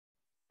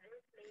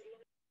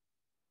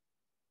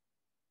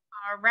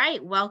All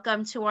right,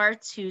 welcome to our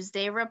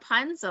Tuesday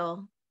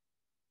Rapunzel.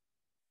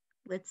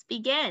 Let's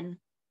begin.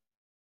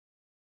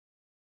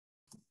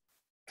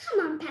 Come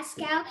on,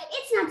 Pascal,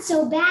 it's not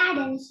so bad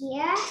in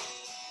here.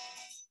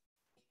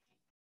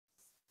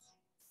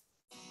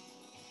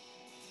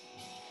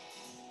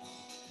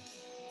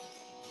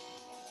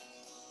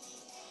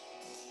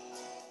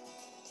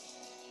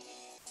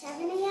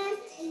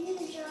 The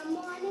usual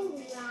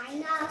morning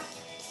line up,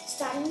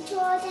 starting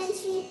chores and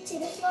sweep to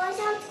the floors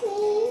are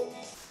clean.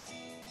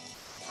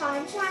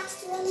 Hard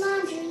tracks to the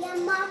laundry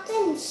and mop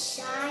and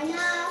shine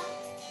up.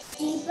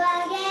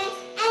 Debugging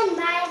and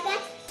by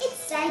then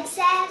it's like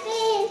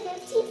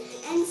 7:15,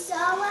 and so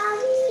I'll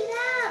read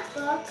a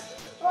book,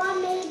 or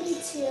maybe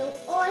 2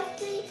 or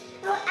 3.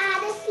 I'll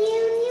add a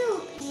few new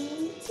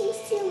paintings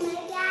to my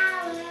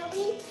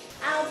gallery.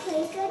 I'll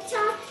play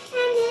guitar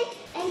and knit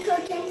and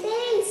cook and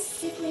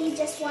basically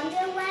just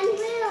wonder when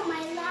will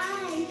my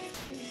life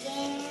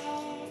begin.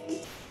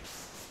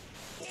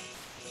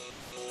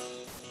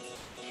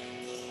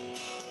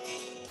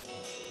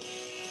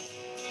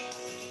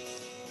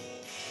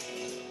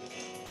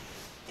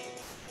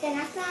 Then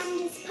I found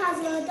this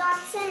puzzle,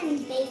 dots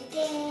and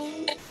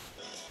baking,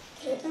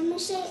 paper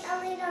mache, a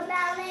little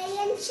ballet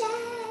and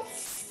chess,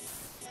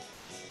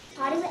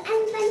 party with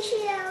and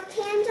trio,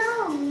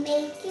 candle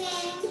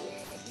making.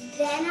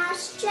 Then I'll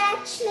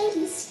stretch,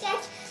 maybe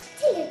sketch,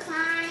 take a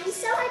climb,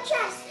 so I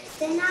dress.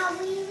 Then I'll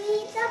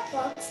reread the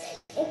books.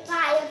 If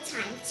I have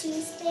time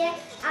to spare,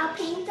 I'll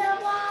paint the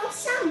wall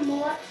some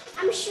more.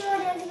 I'm sure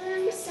there's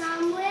room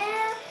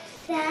somewhere.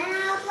 Then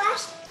I'll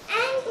blush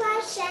and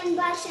blush and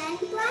blush and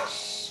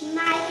blush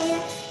my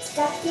hair,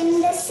 stuck in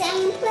the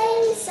same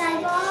place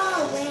I've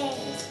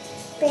always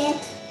been.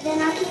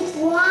 Then I'll keep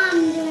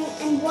wandering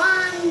and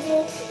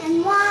wandering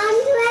and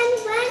wondering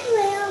when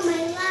will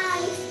my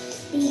life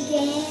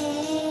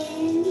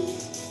begin.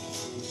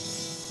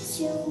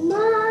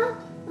 Tomorrow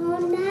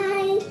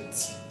night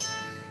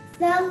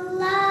the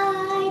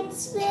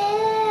lights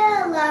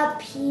will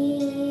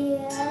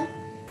appear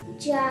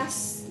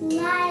just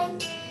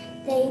like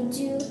they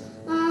do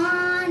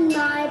on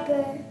my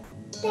birthday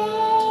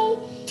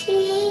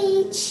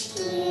each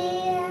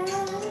year.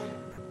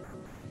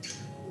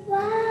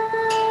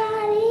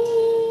 What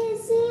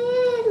is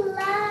it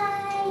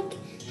like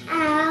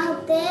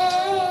out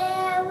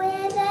there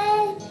with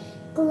a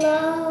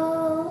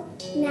glow?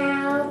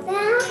 Now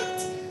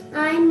that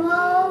I'm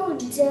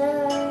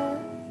older,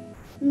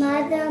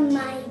 Mother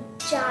might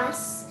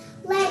just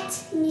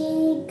let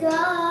me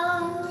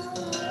go.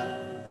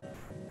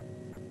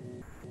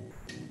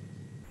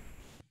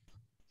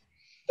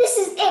 This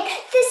is it.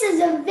 This is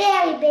a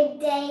very big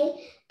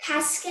day,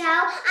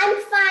 Pascal. I'm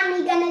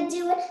finally gonna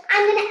do it.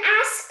 I'm gonna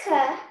ask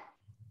her.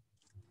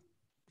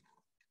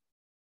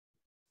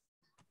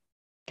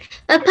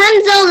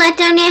 Rapunzel, let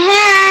down your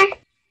hair.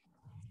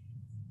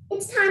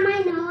 It's time, I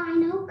know.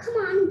 Come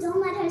on,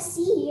 don't let her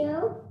see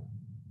you.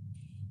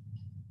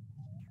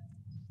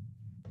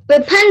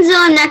 Rapunzel,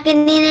 I'm not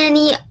getting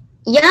any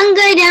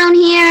younger down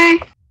here.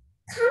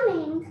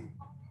 Coming.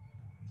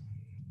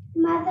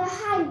 Mother,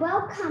 hi,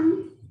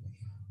 welcome.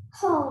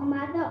 Oh,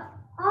 Mother,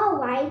 all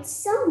right.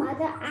 So,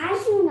 Mother,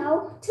 as you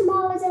know,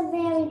 tomorrow is a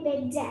very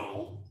big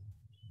day.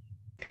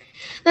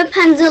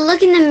 Rapunzel,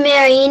 look in the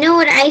mirror. You know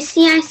what I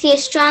see? I see a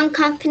strong,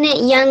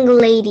 confident young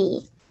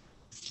lady.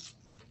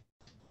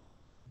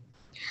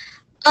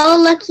 Oh,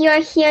 look,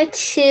 you're here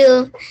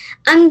too.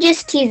 I'm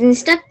just teasing.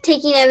 Stop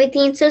taking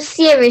everything so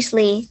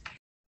seriously.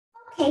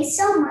 Okay,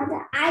 so,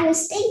 Mother, I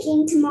was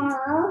thinking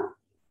tomorrow.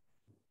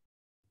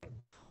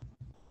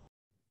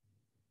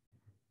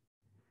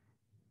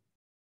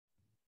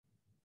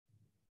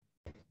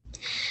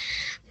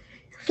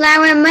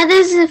 Flower,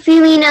 Mother's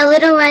feeling a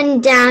little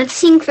run down.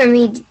 Sing for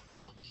me.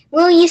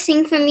 Will you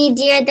sing for me,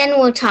 dear? Then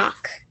we'll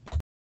talk.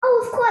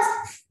 Oh, of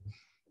course.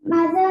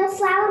 Mother,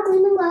 flower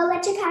gleaming low,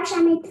 let your power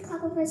shine, make the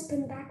clock of us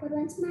bring backward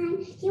once mine.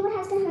 Hear what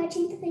has been heard,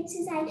 change the fates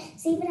his eye,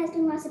 see what has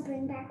been lost, to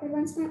bring backward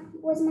once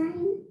was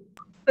mine.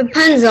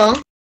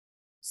 Rapunzel.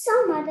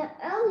 So, Mother,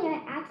 earlier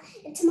I asked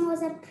if tomorrow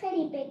was a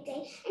pretty big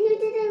day, and you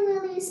didn't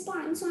really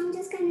respond, so I'm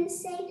just going to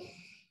say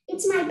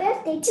it's my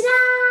birthday. Ta-da!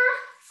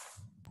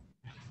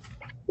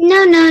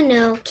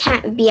 No,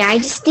 can't be. I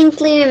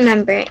distinctly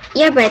remember.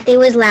 Your birthday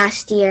was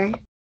last year.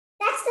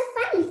 That's the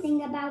funny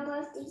thing about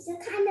birthdays. They're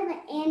kind of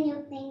an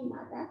annual thing,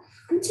 Mother.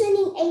 I'm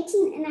turning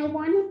 18 and I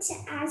wanted to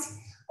ask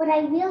what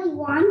I really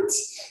want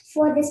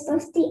for this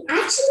birthday.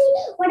 Actually,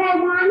 what I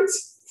want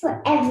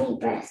for every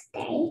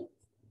birthday.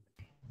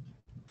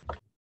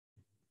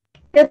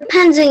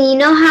 Rapunzel, you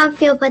know how I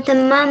feel about the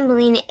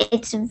mumbling.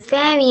 It's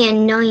very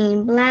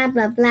annoying. Blah,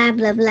 blah, blah,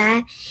 blah,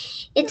 blah.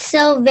 It's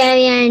so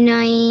very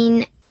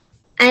annoying.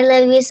 I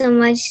love you so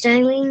much,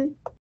 darling.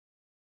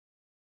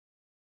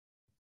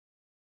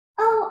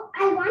 Oh,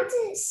 I want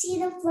to see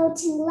the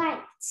floating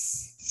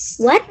lights.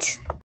 What?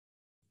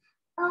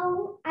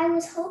 Oh, I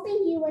was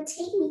hoping you would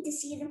take me to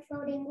see the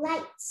floating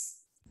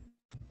lights.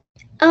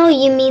 Oh,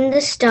 you mean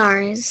the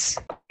stars.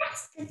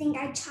 That's the thing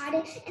I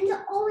charted, and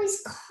they're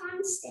always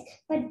constant.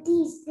 But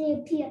these, they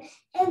appear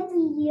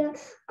every here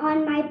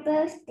on my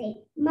birthday.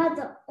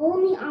 Mother,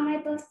 only on my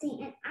birthday,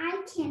 and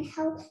I can't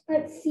help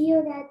but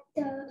feel that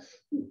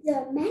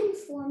they're meant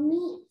for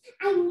me.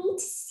 I need to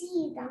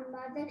see them,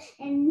 Mother,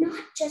 and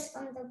not just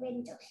from the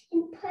window.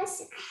 In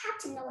person, I have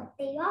to know what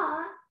they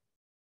are.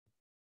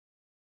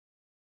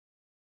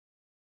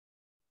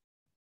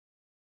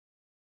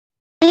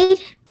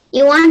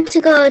 You want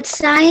to go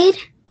outside?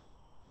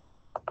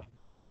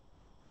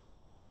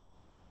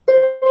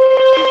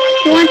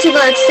 You want to go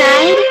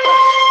outside?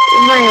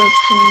 Why,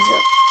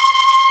 Rapunzel?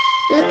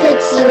 Look at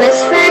you, as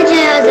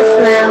fragile as a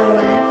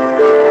flower.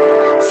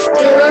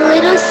 Still a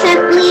little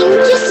sapling,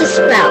 just a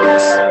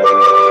sprout.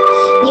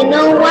 You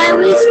know why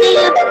we stay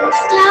up in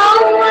this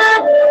tower?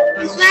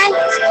 It's right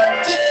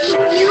to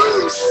keep you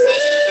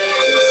safe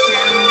and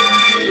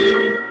sound.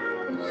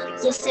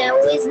 Yes, I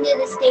always knew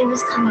this day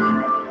was coming.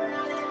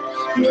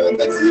 Knew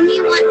that you may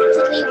want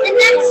to leave the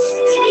nest.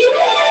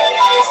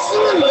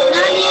 Soon,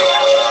 not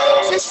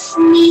yet. Trust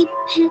me,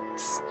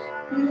 pets.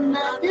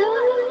 Mother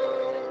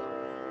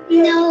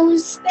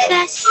knows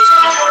best.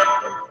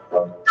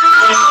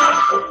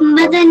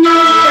 Mother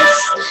knows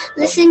best.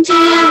 Listen to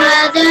your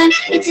mother.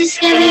 It's a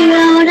scary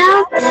road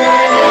out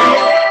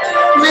there.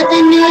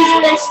 Mother knows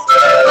best.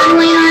 One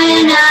way or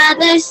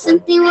another,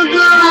 something will go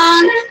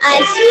wrong. I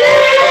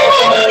swear.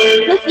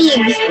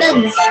 Perfumes,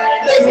 bugs,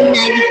 poison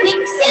ivy,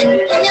 quicksand,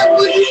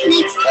 cannibals and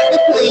snakes, the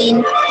plane.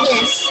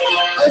 Yes,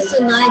 also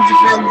large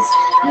bugs,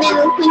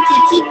 metal pointy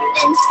teeth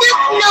and stuff.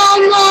 No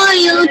more,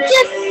 you'll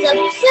just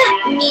upset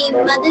me.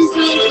 Mother's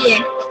right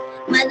here.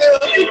 Mother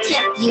will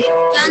protect you.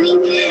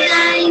 Drowning his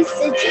eyes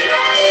suggest.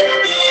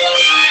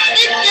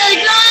 If the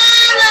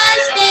drama,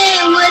 stay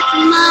with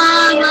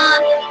Mama.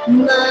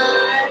 Mother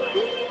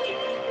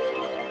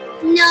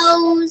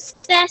knows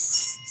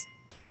best.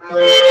 Go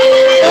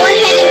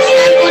ahead and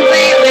trampled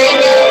by a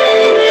rhino.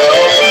 Go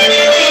ahead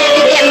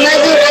and get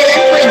muzzled or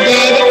left for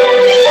dead.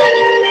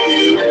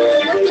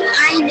 What do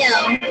I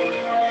know?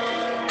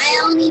 I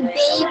only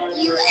bathed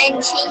you and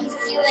changed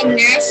you and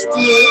nursed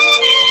you.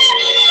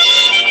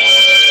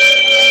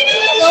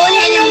 Go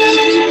ahead and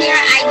leave me here,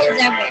 I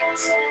deserve it.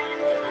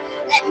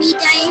 Let me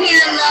die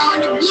here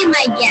alone, be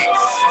my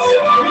guest.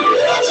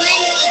 When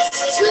it's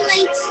too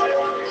late,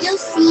 you'll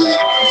see,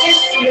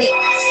 just wait.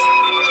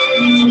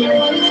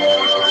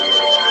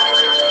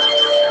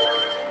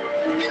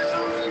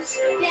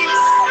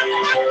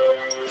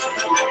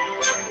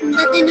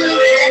 Mother knows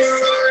best.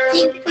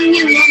 Take from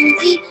your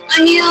mumsy,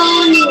 on your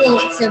own you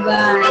won't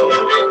survive.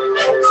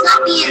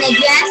 Sloppy in a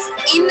dress,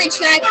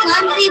 immature,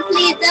 clumsy,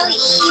 please don't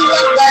ease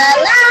up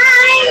alive.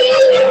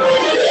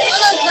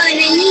 All of our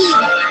naive,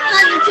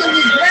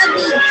 positively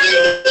grubby,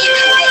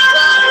 Julian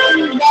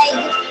and beg.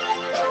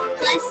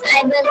 Plus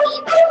I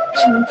believe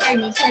in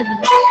Teletubby.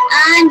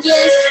 I'm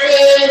just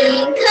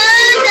saying,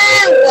 cause I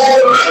love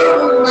you.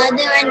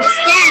 Mother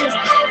understands.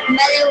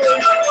 Mother will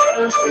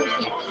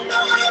okay.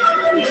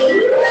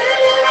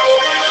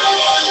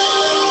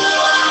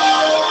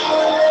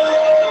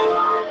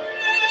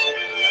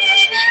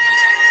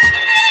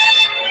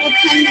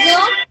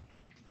 Rapunzel?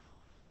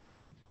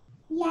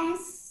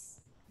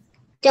 Yes.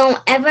 Don't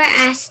ever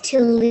ask to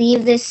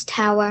leave this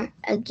tower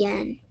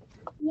again.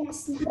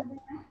 Yes, Mother.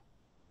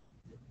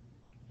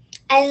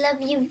 I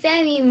love you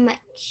very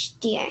much,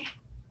 dear.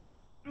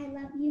 I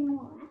love you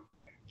more.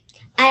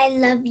 I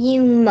love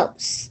you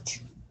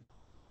most.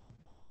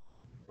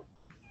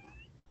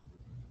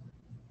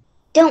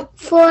 Don't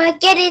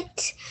forget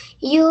it.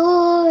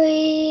 You'll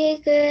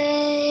regret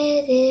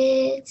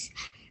it.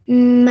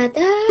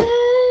 Mother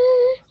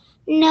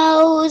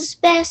knows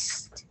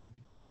best.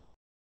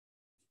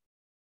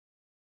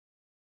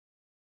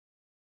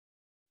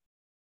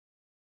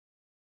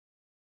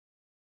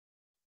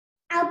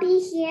 I'll be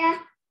here.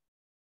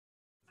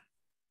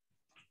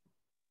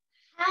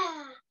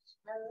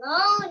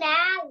 Alone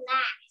at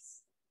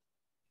last.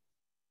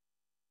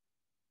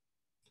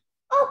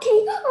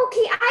 Okay,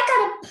 I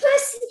got a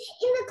person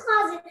in the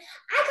closet.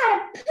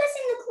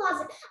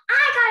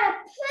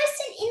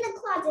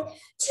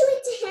 Too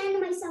late to hand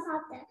myself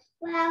out there.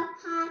 Well,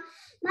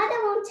 Mother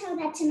won't tell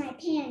that to my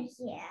parents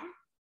here.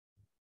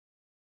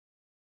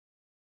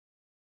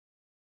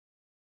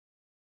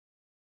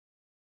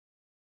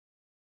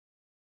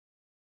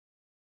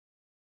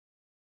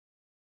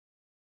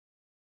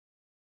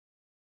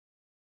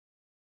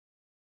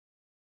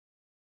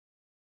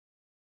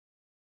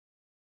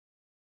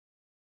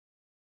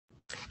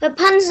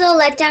 Rapunzel,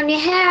 let down your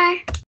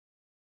hair.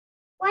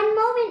 One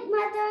moment,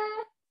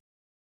 Mother.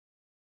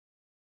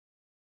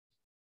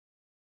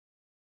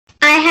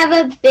 I have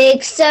a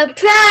big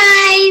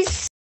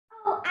surprise.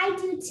 Oh, I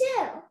do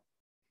too.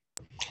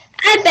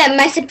 I bet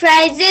my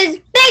surprise is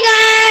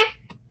bigger.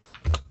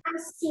 I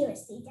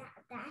seriously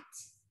doubt that.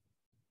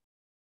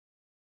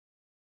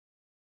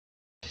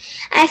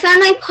 I found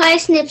my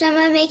parsnips. I'm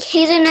gonna make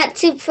hazelnut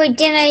soup for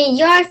dinner.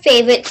 Your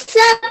favorite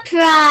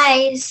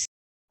surprise.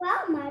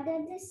 Well,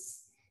 Mother, there's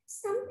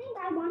something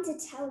I want to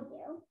tell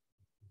you.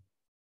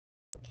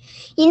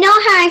 You know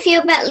how I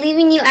feel about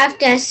leaving you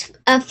after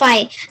a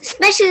fight,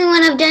 especially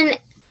when I've done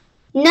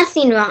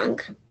nothing wrong.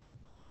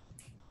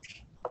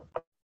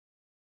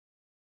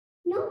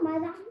 No,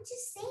 Mother, I'm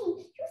just saying, you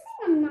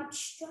think I'm not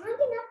strong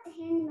enough to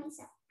handle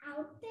myself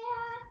out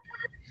there?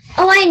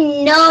 Oh, I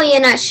know you're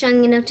not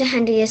strong enough to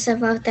handle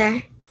yourself out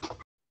there.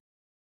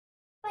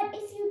 But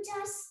if you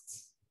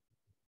just...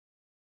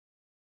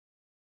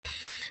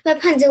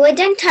 Rapunzel, we're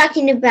done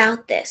talking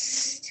about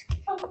this.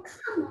 Oh,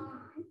 come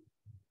on.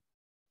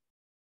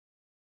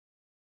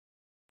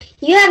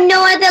 You have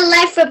no other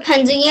life,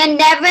 Rapunzel. You're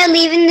never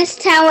leaving this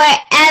tower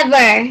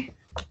ever.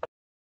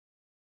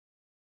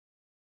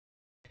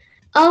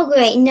 Oh,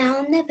 great. Now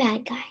I'm the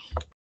bad guy.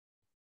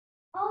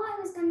 All I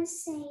was going to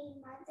say,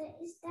 Mother,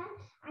 is that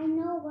I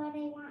know what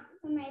I want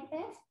for my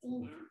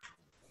birthday now.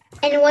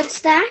 And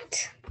what's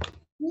that?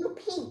 New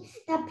paint.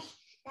 That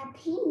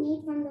paint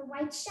made from the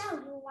white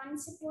shell you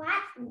once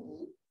bought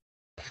me.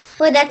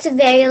 Well, that's a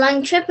very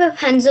long trip,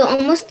 Rapunzel.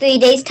 Almost 3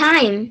 days'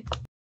 time.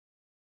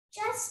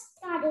 Just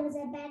thought it was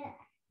a better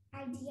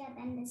idea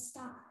than the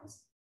stars.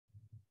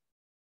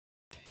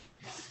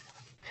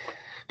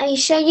 Are you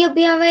sure you'll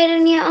be all right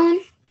on your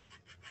own?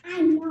 I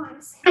know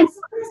I'm safe, as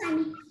long as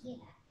I'm here.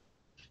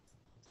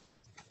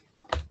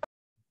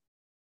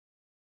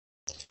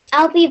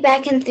 I'll be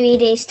back in 3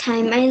 days'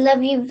 time. I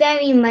love you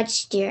very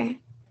much, dear.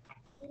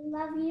 I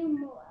love you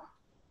more.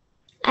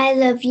 I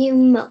love you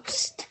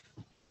most.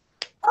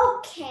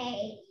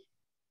 Okay.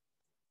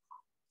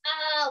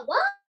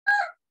 What?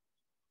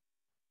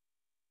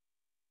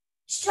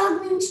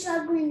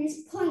 Struggling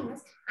is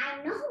pointless.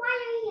 I know who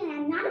I am and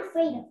I'm not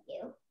afraid of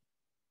you.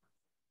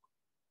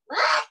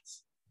 What?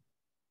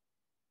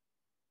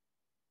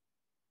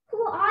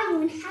 Who are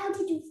you and how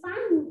did you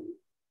find me?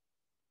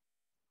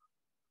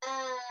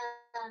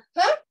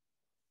 Huh?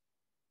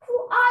 Who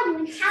are you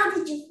and how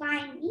did you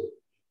find me?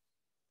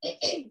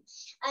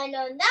 I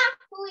know not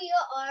who you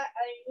are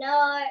or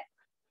nor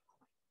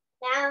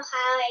now how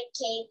I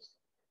came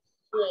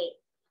here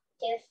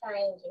to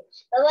find you.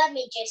 But let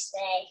me just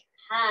say,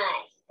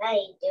 hi, how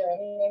you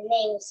doing? The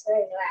name's Flynn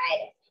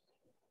Rider.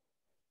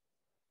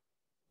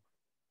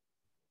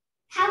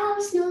 How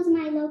else knows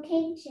my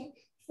location,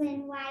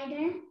 Flynn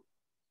Rider?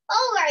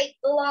 All right,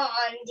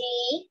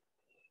 Blondie.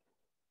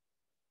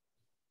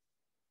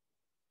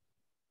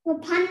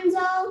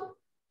 Rapunzel?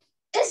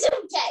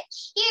 Okay,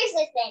 here's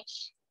the thing.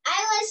 I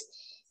was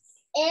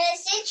in a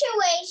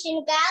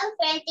situation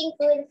gallivanting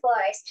through the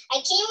forest. I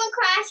came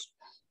across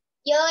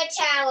your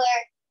tower.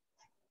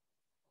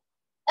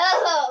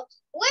 Oh,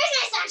 where's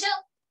my satchel?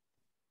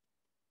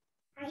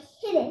 I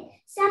hid it.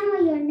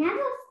 Somewhere you'll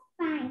never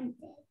find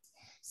it.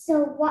 So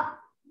what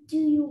do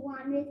you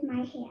want with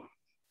my hair?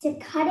 To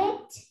cut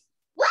it?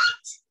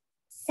 What?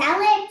 Sell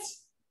it?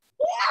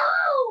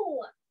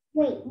 No!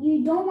 Wait,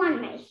 you don't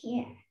want my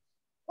hair.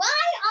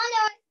 Why on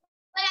earth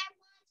would I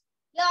want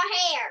your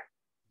hair?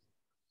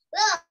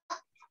 Look,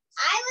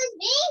 I was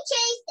being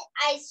chased.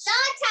 I saw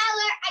a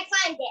tower. I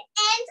climbed it.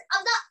 End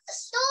of the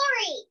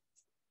story.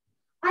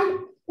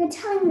 You're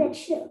telling the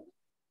truth.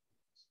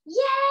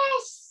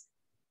 Yes.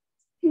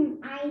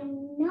 I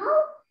know,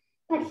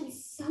 but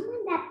he's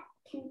someone that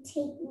can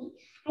take me.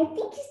 I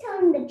think he's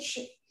telling the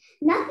truth.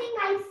 Nothing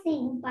I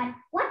think, but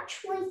what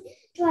choice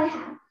do I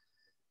have?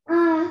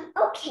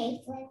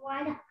 Okay, Flynn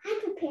Rider,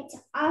 I'm prepared to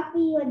offer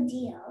you a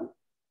deal.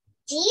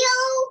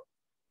 Deal?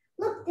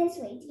 Look this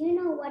way. Do you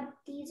know what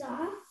these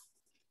are?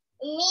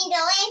 You mean the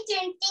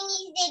lantern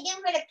thingies they do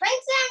for the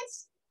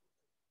princess?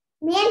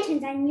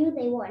 Lanterns, I knew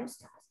they weren't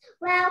stars.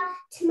 Well,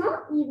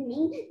 tomorrow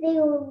evening, they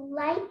will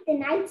light the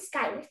night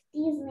sky with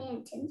these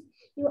lanterns.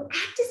 You will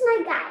act as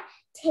my guide,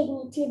 take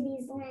me to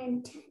these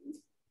lanterns,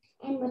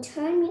 and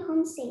return me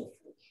home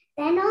safely.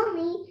 Then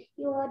only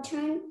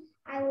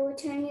I will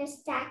return your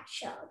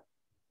statue.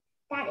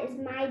 That is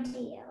my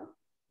deal.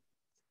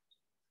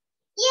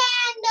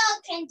 Yeah, no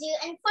can do.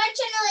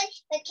 Unfortunately,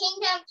 the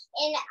kingdom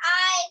and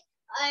I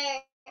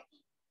are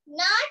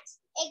not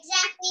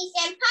exactly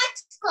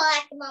simpatical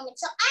at the moment,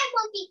 so I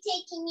won't be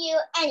taking you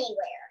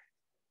anywhere.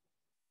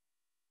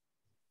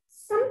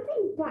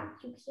 Something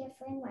brought you here,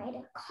 Flynn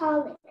Rider.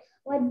 Call it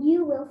what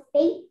you will,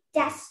 fate,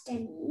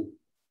 destiny.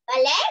 My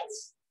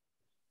legs?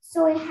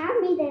 So I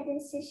have made a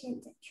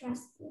decision to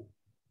trust you.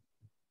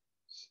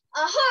 A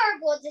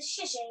horrible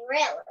decision,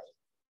 really.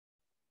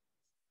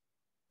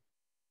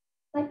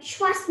 But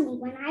trust me,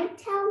 when I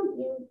tell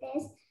you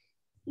this,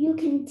 you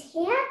can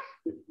tear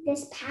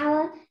this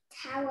power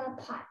tower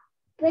apart,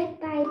 brick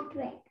by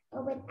brick,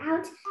 but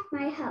without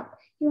my help,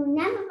 you'll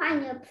never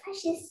find your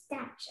precious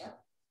statue.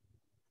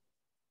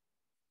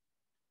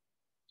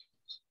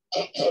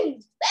 Let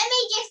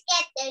me just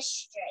get this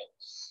straight.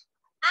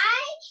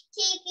 I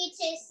take you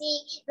to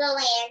see the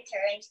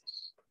lanterns,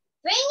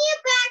 bring you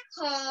back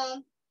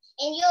home,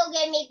 and you'll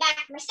give me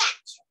back my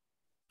statue.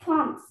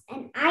 Promise,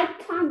 and I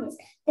promise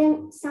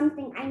then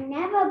something I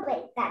never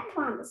break that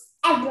promise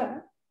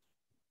ever.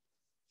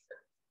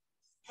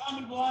 Come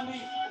on,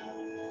 Blondie.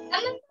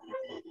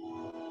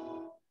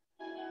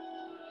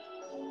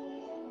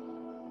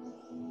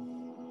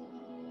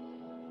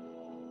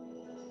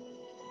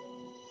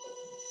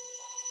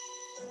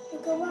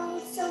 Look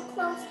around so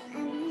close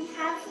and I'm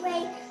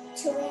halfway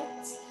to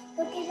it.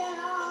 Look at it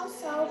all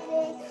so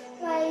big,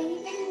 do I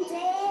even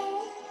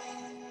dare?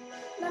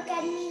 Look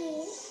at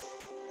me.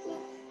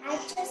 I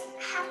just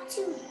have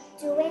to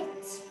do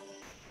it.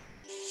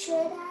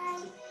 Should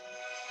I?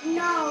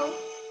 No.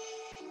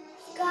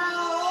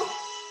 Go.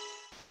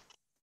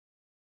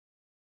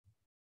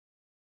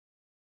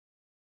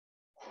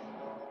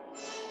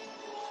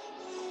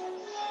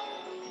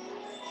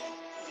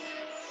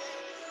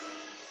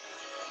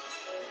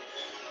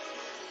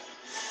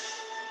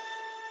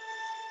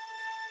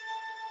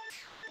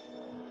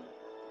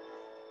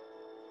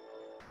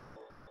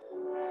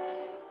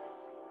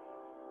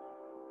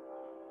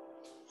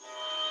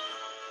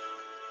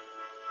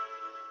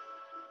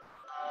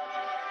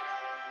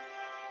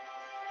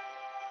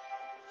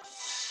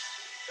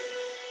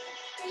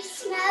 To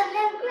smell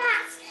the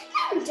grass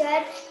and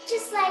dirt,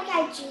 just like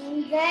I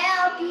dreamed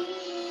there'll be.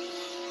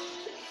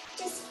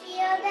 Just feel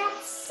that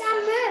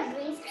summer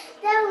breeze,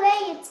 the way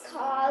it's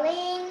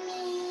calling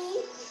me.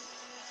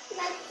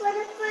 Like for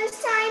the first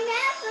time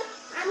ever,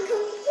 I'm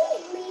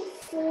completely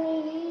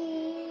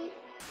free.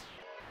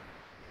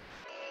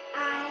 I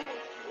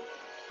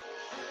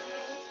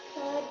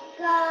could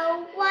go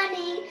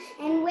running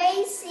and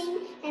racing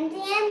and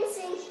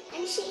dancing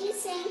and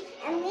chasing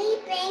and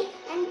leaping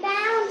and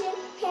bounding,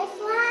 hair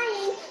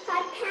flying,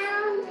 heart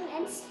pounding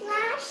and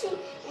splashing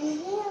and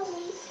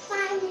really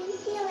finding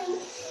healing.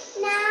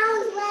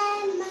 Now's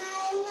when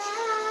my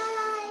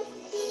life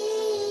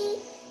begins.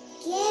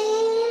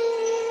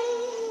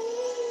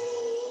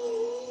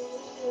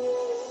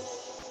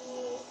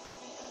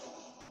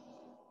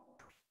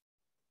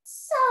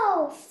 So,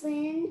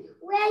 Flynn,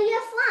 where you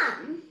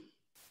from?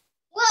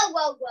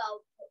 Whoa.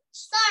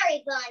 Sorry,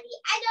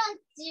 Blondie. I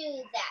don't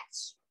do that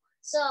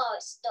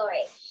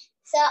story.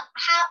 So,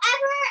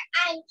 however,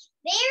 I'm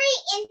very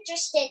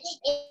interested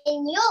in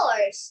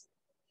yours.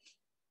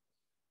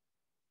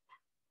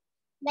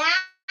 Now,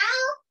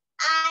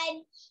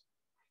 I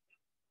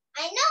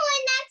know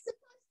I'm not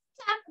supposed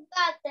to talk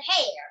about the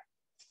hair.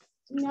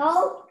 No.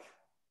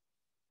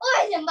 Or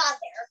the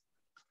mother.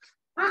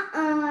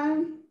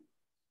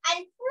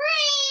 I'm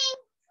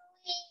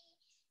frankly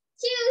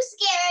too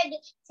scared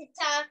to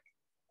talk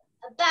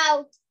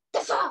about the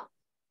fall.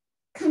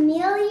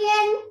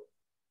 Chameleon?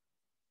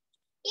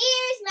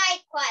 Here's my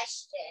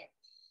question.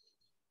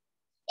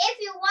 If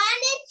you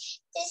wanted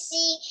to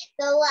see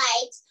the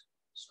lights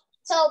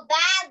so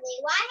badly,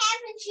 why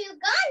haven't you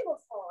gone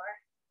before?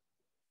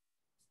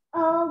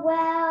 Oh,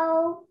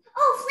 well.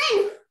 Oh,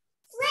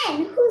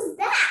 Flynn, who's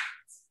that?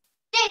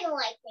 They don't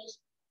like me.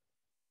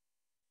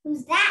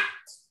 Who's that?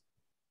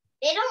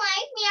 They don't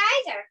like me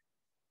either.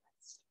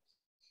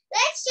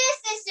 Let's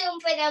just assume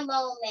for the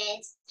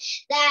moment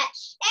that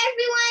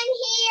everyone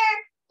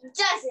here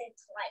doesn't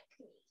like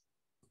me.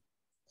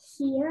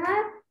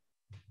 Here?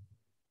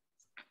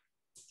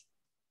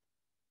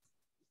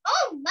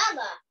 Oh,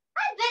 Mama,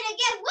 I better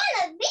get one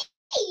of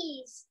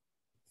these.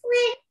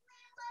 Flynn,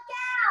 look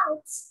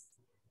out.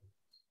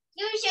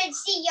 You should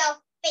see your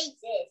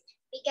faces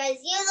because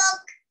you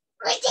look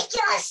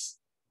ridiculous.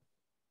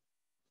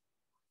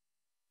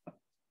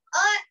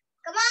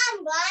 Come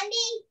on,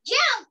 Blondie,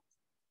 jump.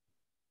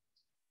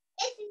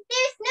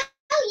 There's no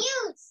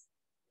use.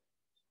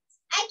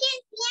 I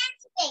can't see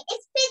anything.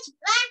 It's pitch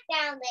black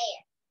down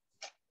there.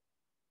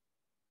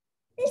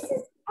 This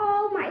is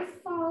all my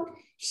fault.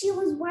 She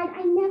was right.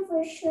 I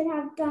never should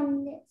have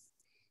done this.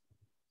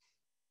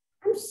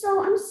 I'm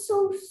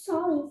so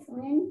sorry,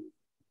 Flynn.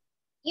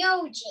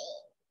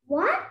 Eugene.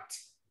 What?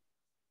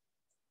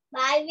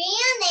 My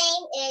real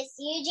name is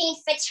Eugene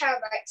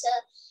Fitzherbert, so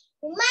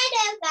you might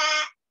have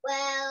got,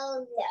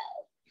 well, no.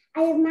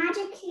 I have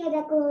magic hair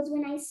that glows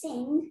when I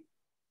sing.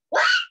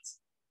 What?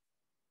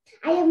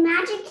 I have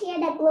magic hair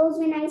that glows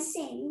when I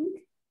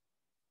sing.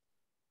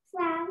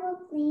 Flower,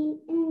 gleam,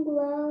 and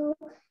glow.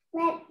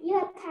 Let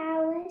your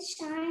power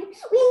shine.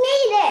 We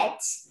made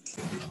it!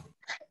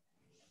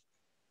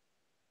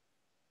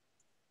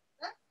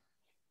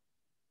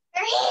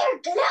 Her hair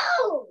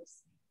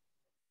glows.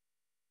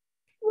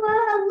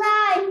 We're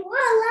alive!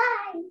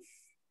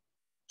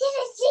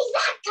 Didn't see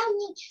that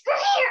coming. Her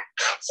hair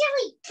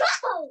actually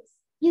glows.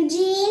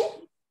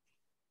 Eugene?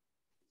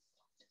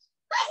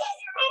 Why does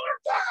her hair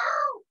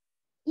glow?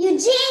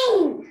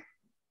 Eugene!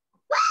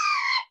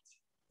 What?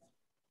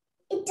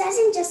 It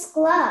doesn't just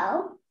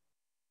glow.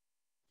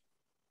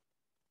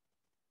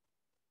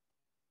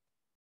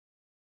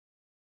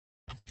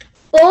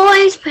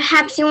 Boys,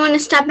 perhaps you want to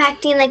stop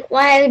acting like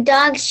wild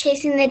dogs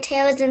chasing their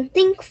tails and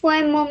think for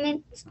a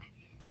moment.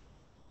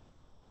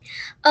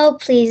 Oh,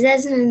 please,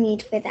 there's no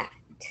need for that.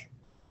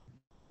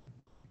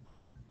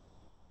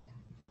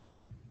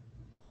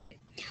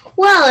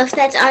 Well, if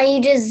that's all you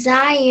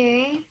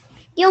desire,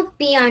 you'll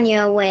be on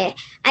your way.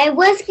 I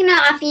was going to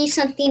offer you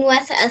something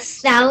worth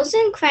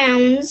 1,000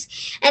 crowns,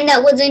 and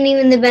that wasn't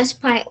even the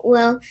best part.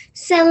 Well,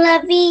 c'est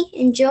la vie,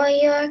 enjoy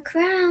your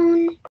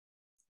crown.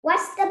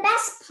 What's the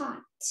best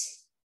part?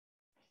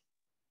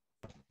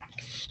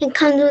 It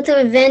comes with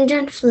a revenge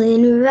on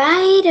Flynn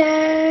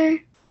Rider.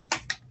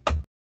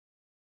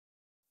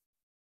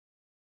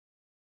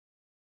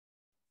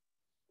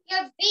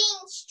 You're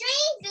being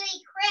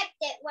strangely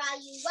cryptic while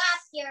you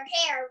wrap your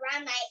hair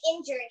around my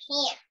injured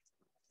hand.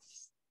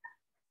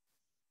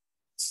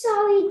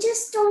 Sorry,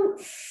 just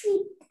don't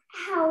freak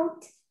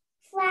out.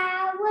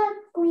 Flower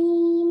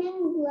gleam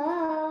and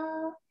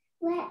glow.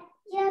 Let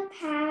your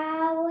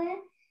power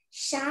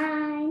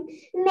shine.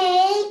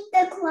 Make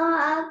the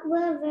clock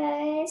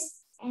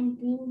reverse and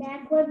bring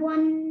back what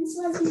once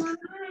was mine.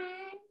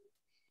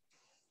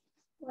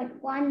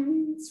 What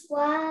once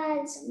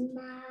was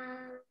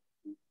mine.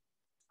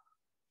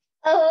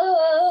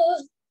 Oh.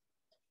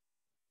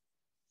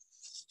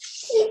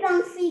 Please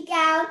don't freak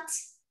out.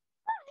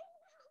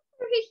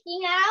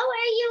 Freaking out?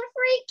 Are you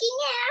freaking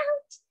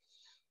out?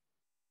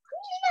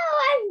 You know,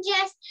 I'm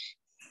just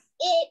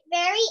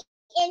very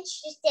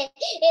interested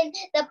in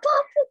the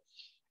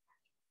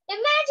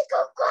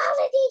magical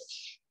qualities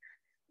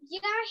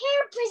your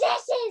hair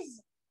possesses.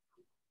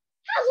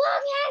 How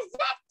long has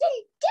that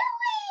been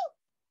doing?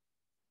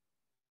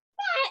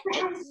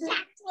 Not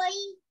exactly.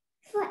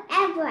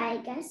 Forever, I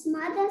guess.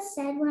 Mother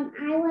said when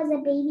I was a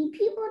baby,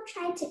 people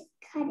tried to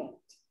cut it.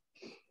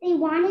 They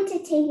wanted to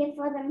take it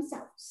for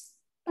themselves.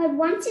 But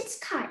once it's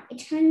cut, it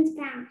turns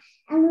brown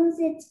and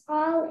loses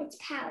all its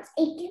powers.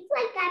 A gift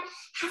like that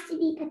has to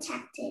be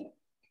protected.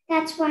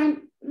 That's why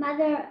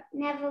Mother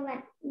never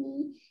let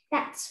me.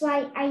 That's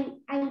why I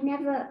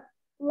never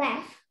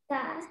left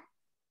the...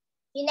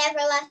 You never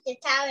left the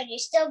tower. You're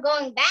still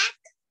going back?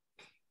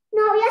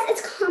 No, yes,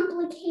 it's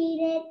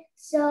complicated.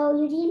 So,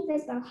 Eugene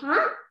Fitzgerald,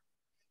 huh?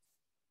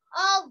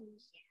 Oh,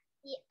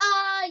 yeah.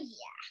 Oh,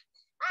 yeah.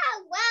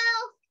 Oh,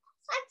 well,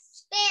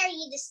 let's spare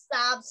you the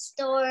sob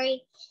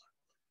story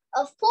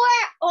of poor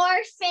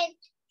orphan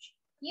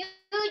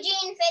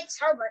Eugene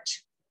Fitzherbert.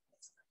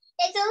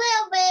 It's a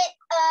little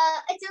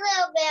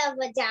bit of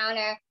a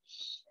downer.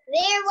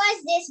 There was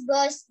this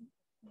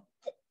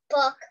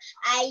book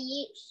I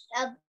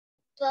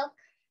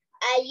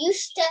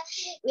used to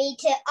read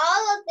to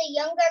all of the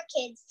younger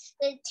kids,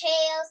 the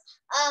tales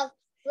of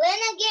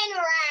Flanagan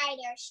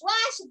Ryder,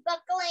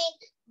 swashbuckling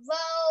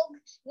rogue,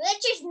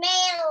 richest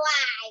man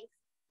alive.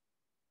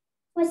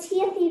 Was he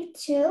a thief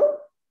too?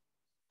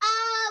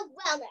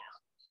 Well, no.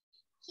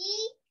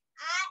 He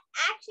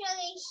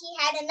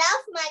had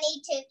enough money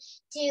to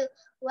do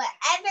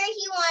whatever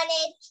he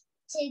wanted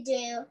to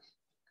do,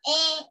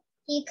 and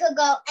he could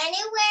go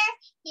anywhere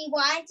he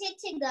wanted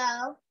to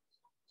go.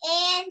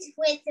 And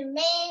with a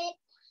man,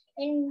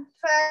 and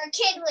for a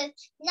kid with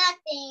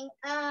nothing,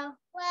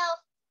 well,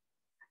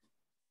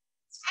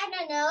 I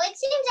don't know. It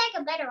seems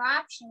like a better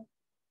option.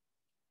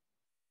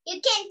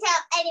 You can't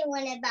tell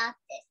anyone about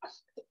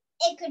this.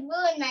 It could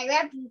ruin my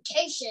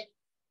reputation.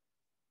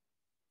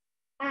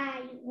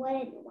 I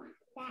wouldn't want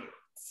that.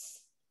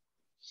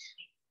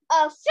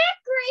 A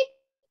fake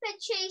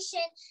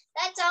reputation,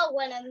 that's all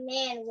what a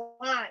man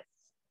wants.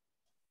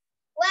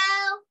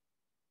 Well,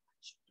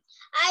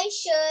 I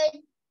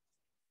should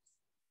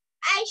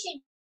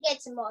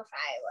get some more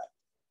firewood.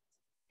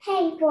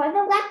 Hey, for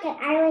the record,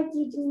 I like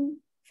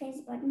Eugene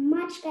Fitzgerald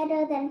much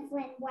better than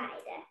Flynn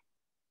Rider.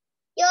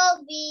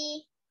 You'll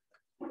be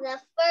the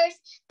first,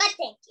 but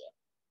thank you.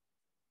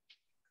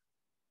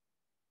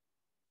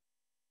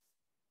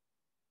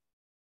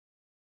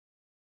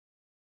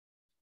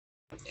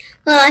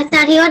 Well, I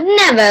thought he would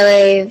never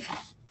leave.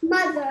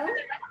 Mother.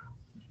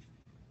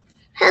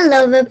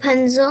 Hello,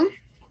 Rapunzel.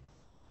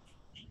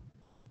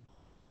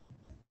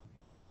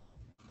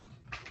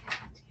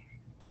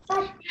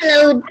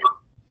 Hello.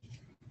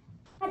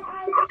 But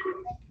I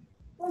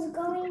was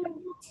going to,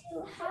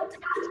 how did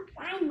you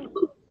find me?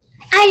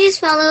 I just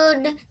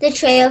followed the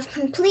trail of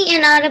complete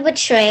and utter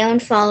betrayal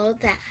and followed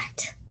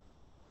that.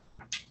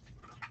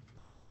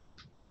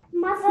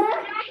 Mother?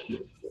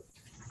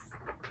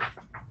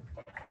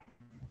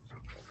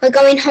 We're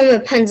going home,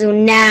 Rapunzel,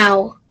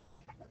 now.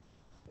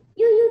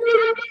 You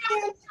don't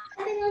understand.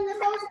 I've been on the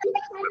most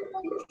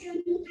incredible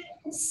journey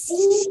and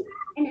seen,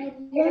 and I've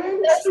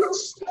learned so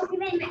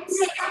even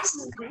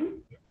something.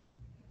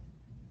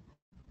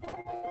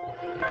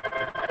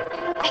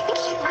 I think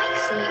he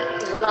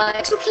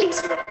likes me. Please.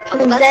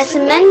 Oh, that's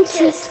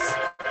momentous.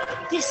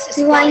 This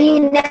is why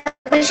you never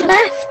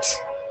left.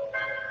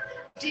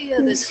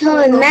 This whole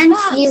romance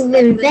you've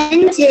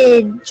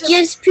invented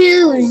just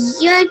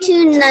proves you're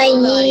too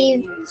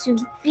naive to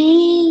be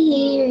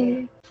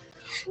here.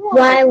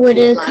 Why would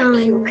it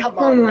come? Come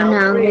on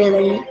now,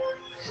 really.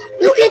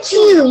 Look at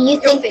you. You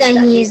think that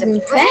he is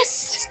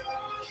impressed?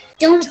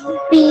 Don't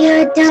be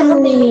a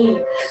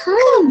dummy.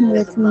 Come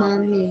with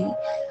mommy.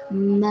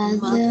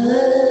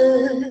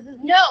 Mother.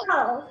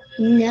 No.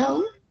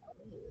 No?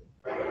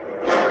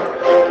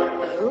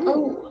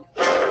 Oh.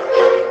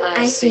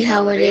 I see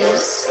how it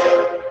is.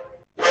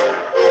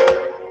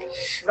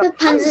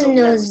 Rapunzel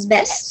knows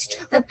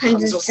best.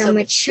 Rapunzel's so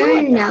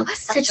mature now.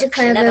 Such a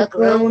clever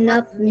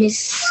grown-up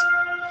miss.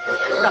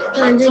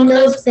 Rapunzel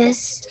knows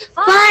best.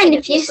 Fine,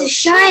 if you're so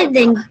shy,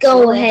 then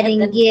go ahead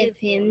and give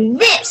him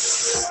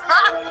this.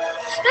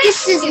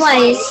 This is why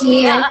he's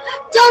here.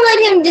 Don't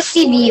let him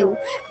deceive you.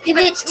 Give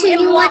it to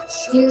you what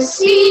you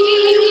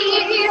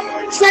see.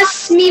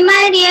 Trust me,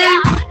 my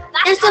dear,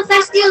 and so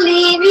fast to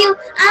leave you.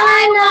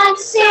 I not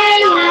say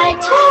I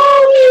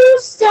told you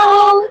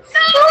so.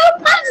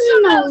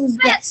 Rapunzel knows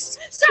best.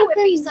 So if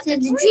he's such a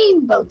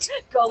dreamboat,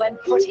 Go and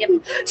put him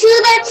to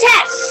the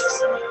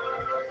test.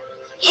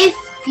 If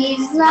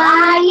he's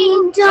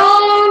lying,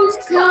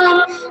 don't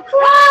come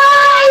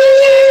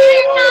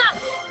crying.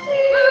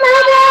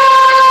 Mother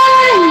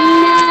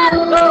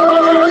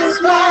knows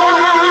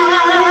best.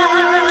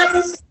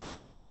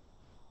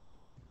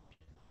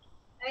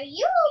 Are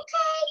you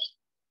okay?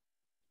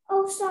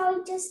 Oh, sorry,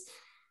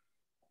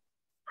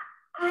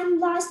 I'm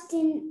lost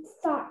in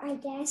thought, I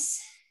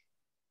guess.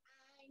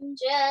 I'm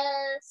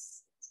just...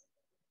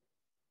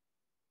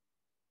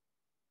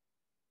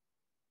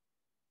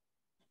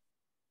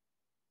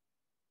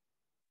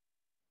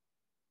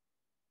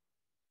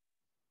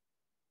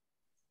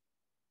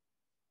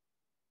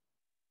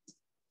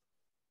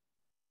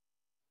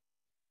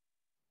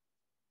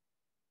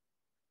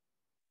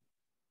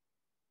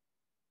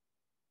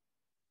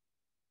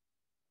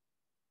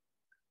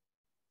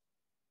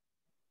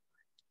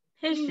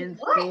 Patience,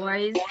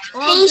 boys.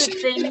 All Patience,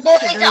 good things boys,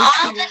 to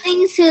all those who the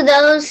things to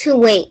those who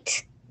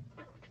wait.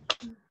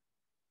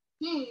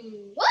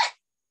 What?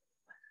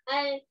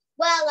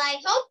 Well, I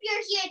hope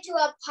you're here to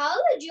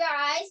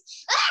apologize.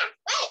 Ah,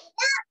 wait,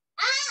 no,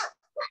 oh,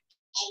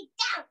 hey,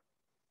 down.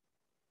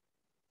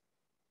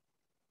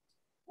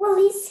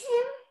 Release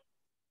him?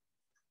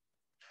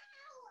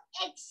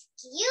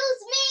 Excuse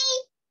me?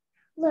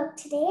 Look,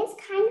 today is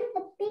kind of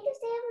the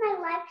biggest day of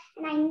my life,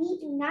 and I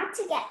need you not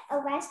to get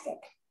arrested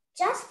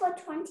just for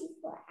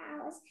 24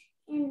 hours.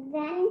 And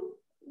then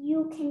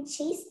you can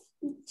chase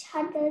each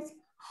other's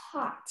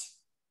heart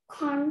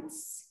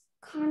contents.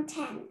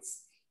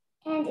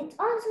 And it's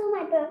also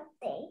my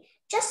birthday,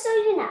 just so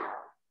you know.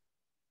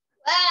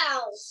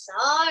 Wow,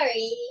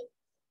 sorry.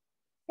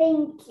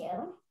 Thank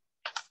you.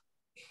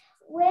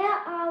 Where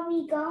are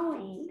we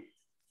going?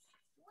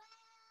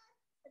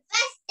 The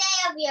best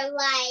day of your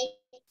life.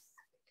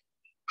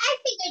 I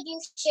figured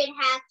you should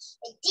have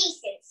a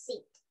decent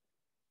seat.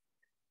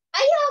 Are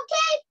you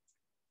okay?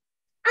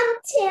 I'm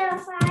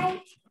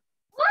terrified.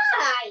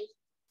 Why?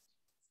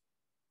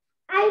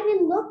 I've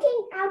been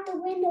looking out the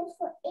window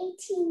for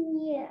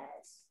 18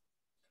 years,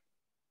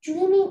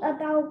 dreaming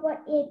about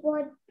what it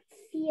would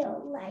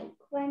feel like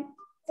when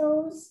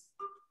those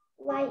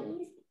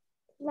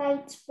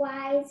lights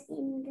rise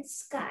in the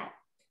sky.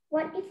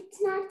 What if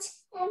it's not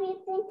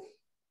everything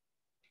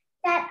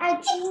that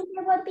I dreamed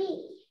it would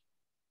be?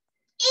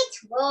 It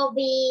will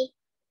be.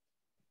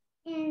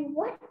 And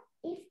what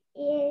if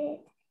it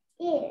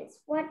is?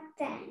 What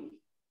then?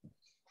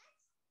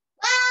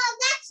 Well,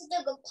 that's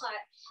the good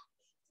part.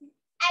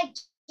 I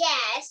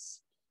guess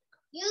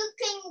you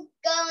can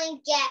go and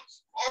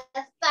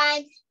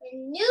find a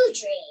new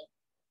dream.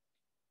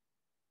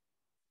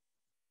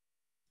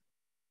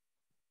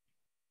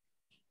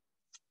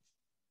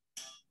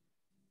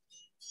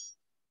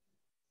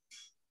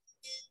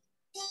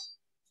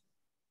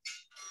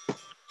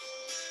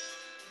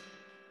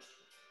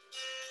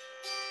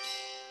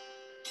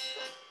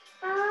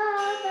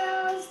 All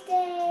those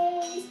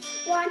days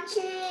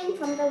watching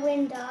from the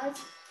windows,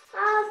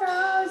 all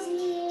those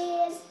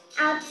years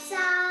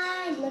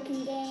outside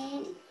looking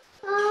in,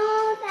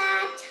 all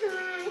that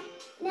time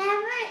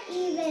never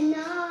even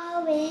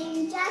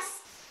knowing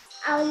just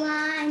how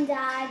blind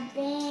I've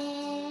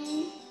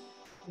been.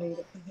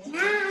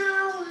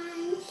 Now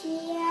I'm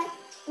here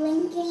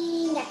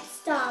blinking at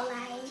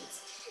starlight.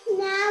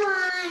 Now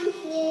I'm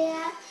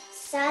here,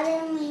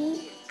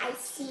 suddenly I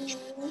see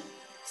you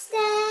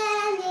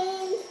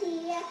standing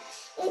here.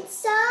 It's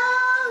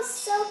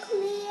so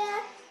clear.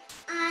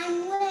 I'm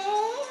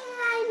where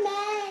I'm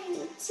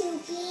meant to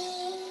be.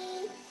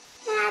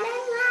 And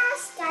at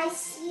last I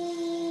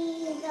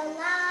see the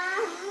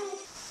light.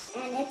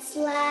 And it's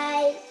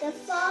like the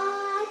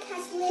fog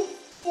has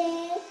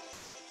lifted.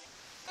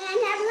 And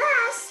at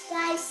last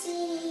I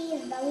see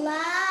the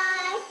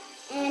light.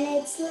 And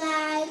it's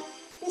like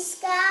the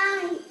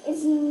sky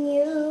is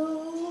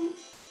new.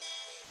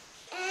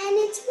 And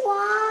it's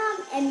warm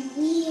and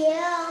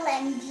real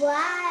and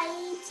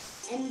bright,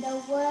 and the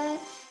world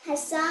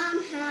has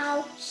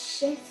somehow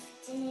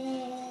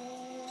shifted.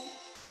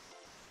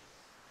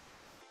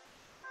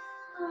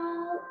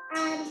 All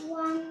at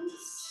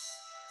once,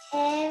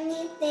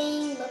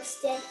 everything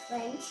looks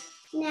different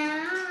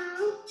now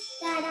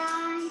that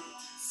I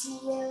see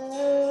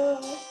you.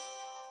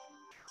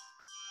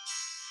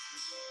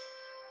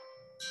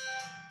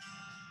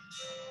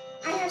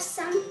 I have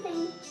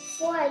something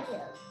for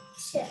you,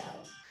 too.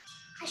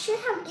 I should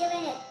have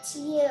given it to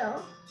you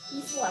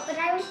before, but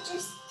I was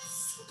just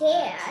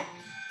scared.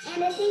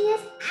 And the thing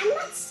is, I'm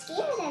not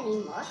scared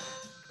anymore.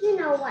 You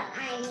know what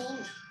I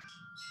mean.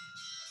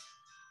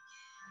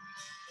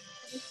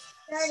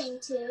 Starting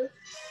to.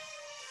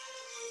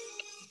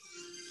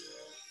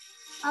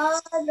 All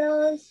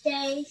those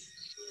days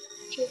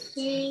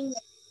kicking and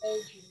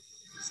raging.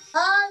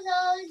 All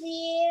those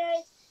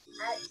years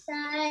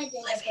outside in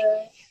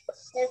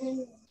the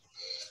bush.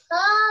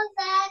 All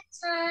that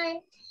time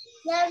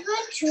never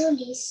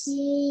truly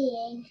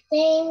seeing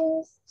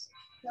things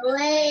the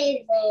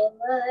way they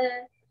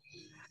were.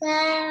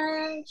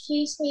 Now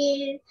she's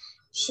here,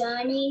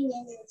 shining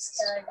in the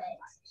starlight.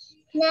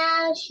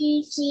 Now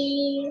she's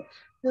here,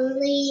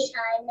 only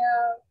I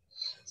know.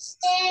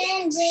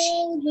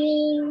 Standing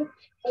here,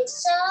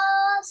 it's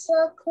all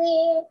so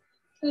clear,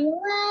 and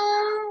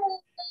where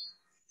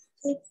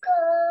to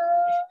go.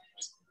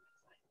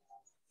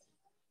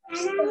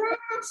 And at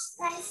last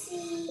I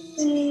see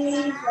The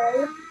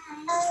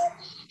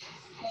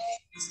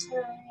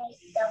light,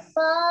 the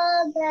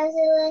fog has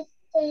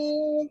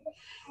lifted.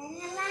 and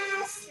at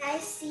last I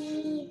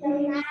see the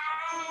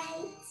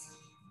light.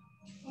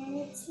 And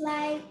it's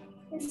like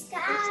the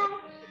sky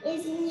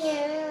is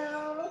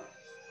new.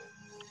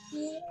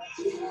 You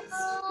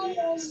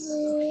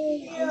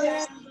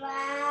are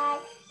black,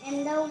 and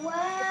the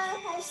world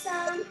has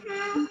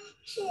somehow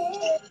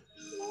shifted.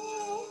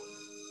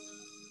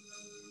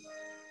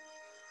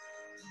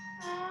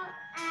 All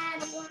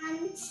at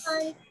once,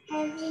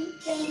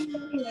 everything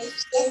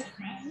is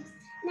different.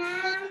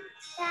 Now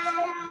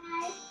that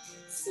I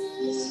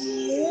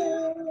see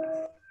you,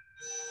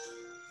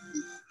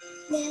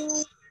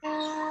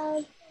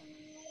 now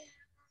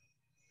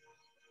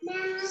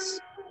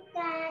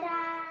that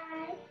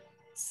I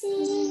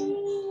see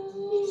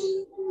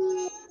you.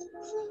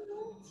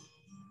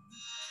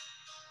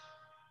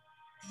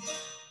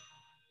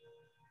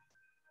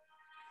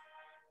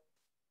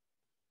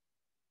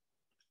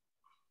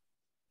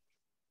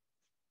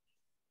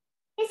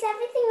 Is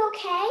everything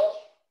okay?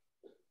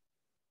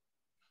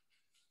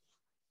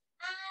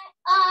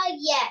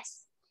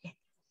 Yes.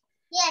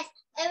 Yes,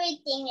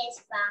 everything is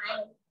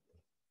fine.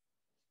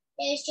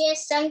 There's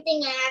just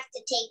something I have to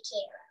take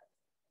care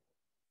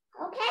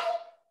of. Okay.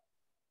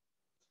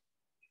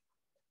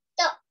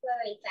 Don't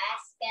worry,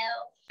 Vasco.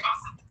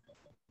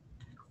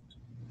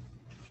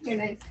 You're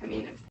nice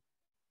coming in.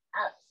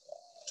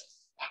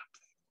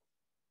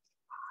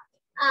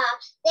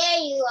 There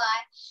you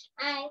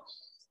are.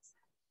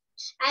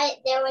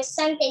 There was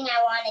something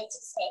I wanted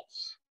to say.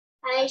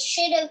 I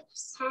should have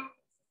split.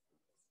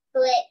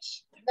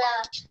 The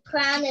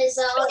crown is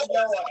all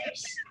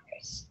yours.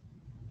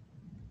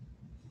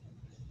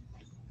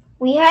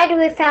 We heard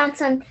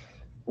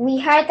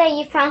that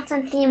you found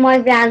something more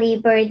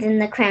valuable than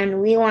the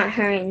crown. We want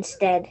her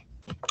instead.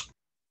 I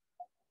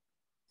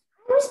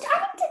was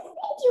starting to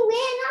think you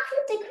ran off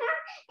with the crown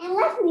and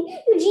left me.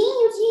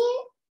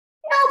 Eugene.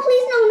 No,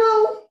 please, no.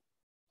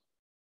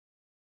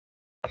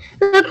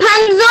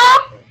 Rapunzel?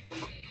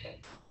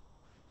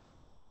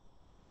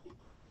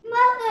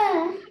 Mother.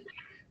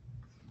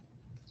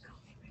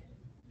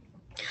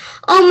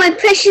 Oh, my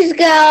precious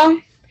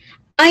girl.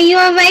 Are you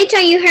all right?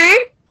 Are you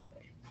hurt?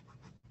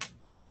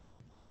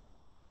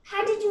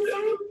 How did you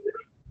find me?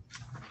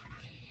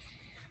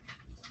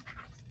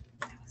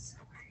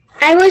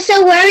 I was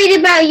so worried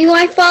about you.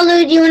 I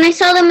followed you and I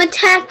saw them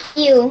attack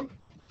you.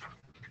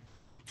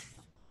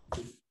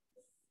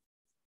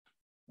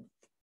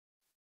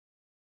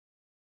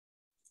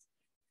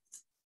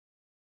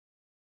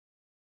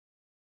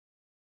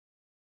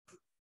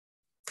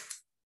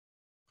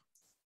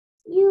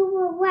 You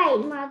were right,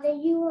 Mother.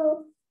 You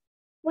were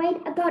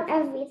right about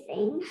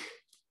everything.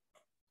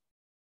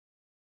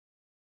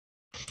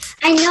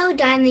 I know,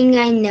 darling,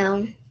 I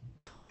know.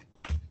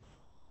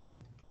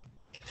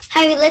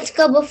 Harry, let's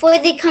go before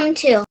they come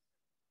too.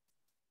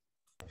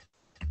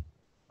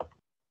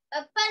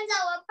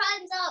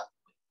 Rapunzel.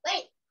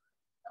 Wait.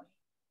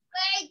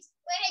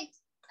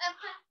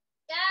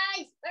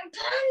 Guys,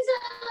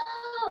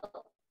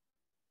 Rapunzel.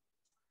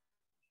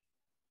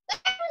 Where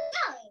are we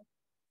going?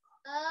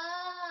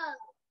 Oh.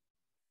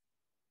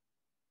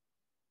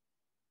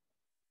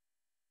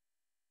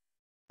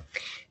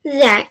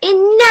 There, it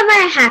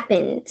never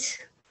happened.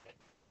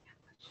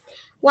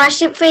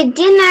 Wash it for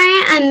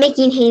dinner. I'm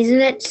making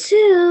hazelnut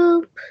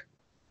soup.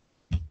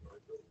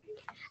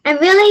 I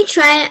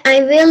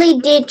really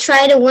did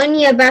try to warn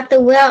you about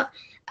the world,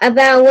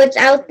 about what's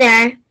out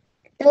there.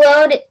 The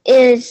world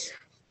is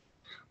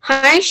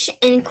harsh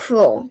and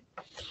cruel.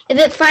 If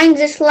it finds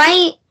a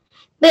slight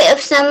bit of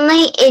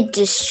sunlight, it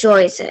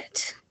destroys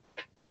it.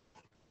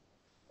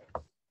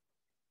 How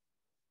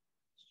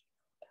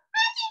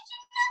did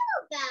you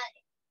know about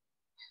it?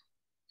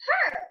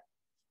 Her.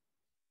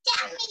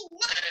 Tell me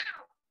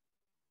now.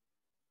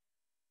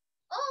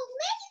 Oh,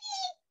 maybe.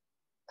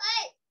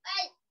 But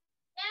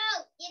no,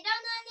 you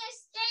don't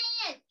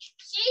understand.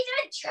 She's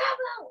in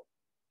trouble.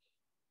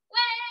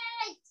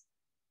 Wait.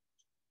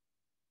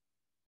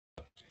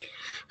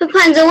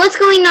 Rapunzel, what's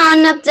going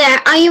on up there?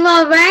 Are you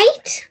all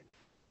right?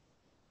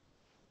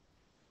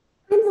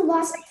 I'm the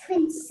lost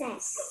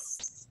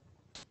princess.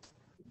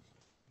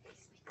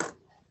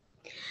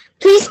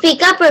 Please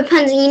speak up,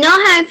 Rapunzel. You know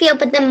how I feel,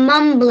 but the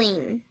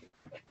mumbling.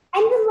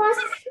 I'm the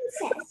lost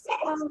princess.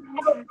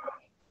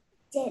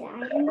 Did I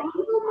remember,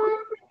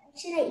 Mom?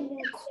 Should I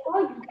even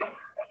call you that?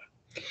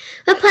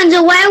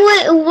 Rapunzel,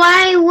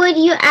 why would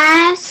you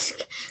ask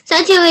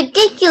such a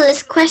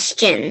ridiculous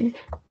question?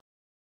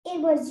 It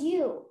was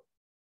you.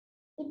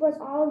 It was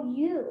all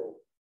you.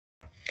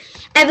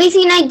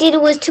 Everything I did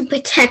was to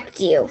protect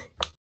you.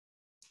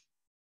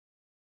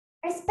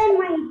 I spent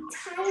my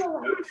entire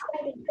life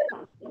hiding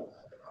from you.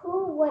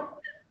 Who would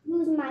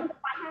use my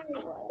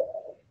power?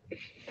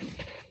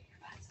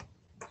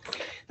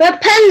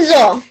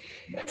 Rapunzel,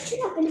 I should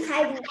have been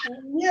hiding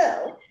from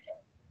you.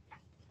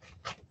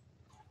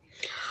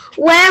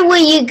 where will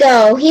you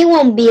go? He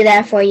won't be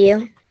there for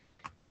you.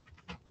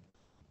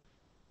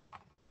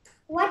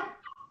 What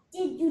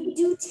did you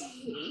do to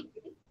him?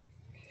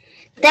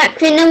 That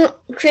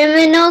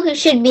criminal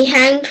should be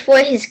hanged for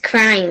his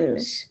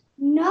crimes.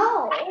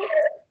 No.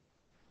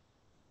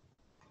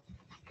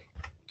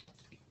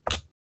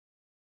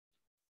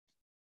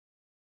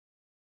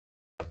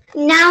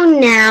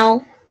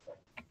 Now.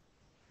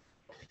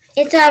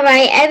 It's all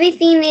right.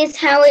 Everything is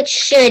how it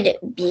should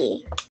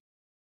be.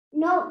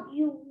 No,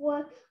 you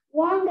were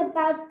wrong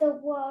about the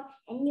world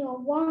and you're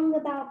wrong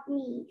about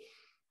me.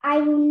 I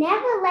will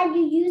never let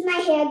you use my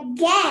hair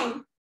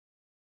again.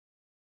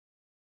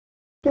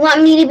 You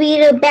want me to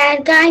be the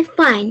bad guy?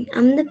 Fine,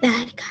 I'm the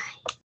bad guy.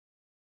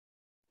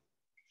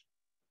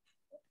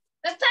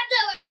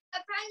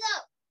 Rapunzel,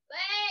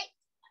 wait!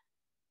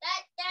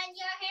 Let down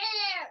your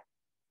hair.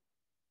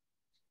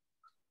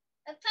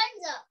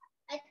 Rapunzel,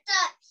 I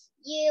thought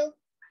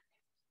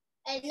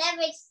I'd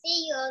never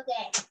see you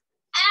again.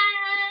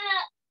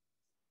 Ah!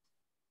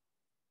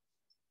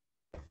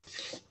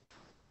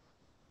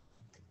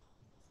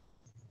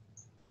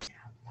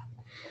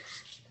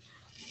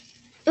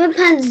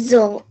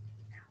 Rapunzel,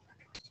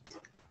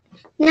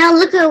 now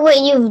look at what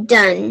you've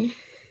done.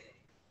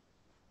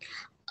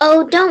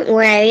 Oh, don't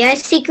worry, our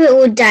secret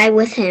will die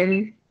with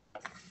him.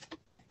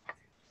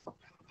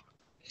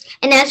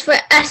 And as for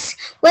us,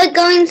 we're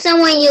going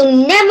somewhere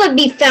you'll never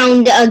be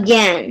found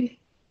again.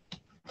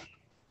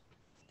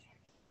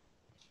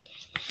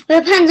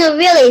 Rapunzel,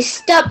 really,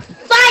 stop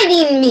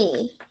fighting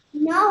me.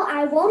 No,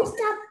 I won't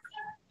stop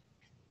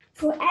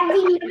for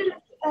every minute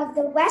of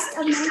the rest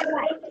of my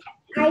life.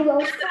 I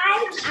will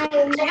fight. I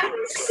will never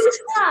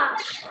stop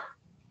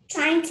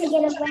trying to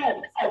get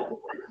away.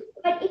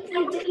 But if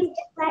you didn't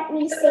let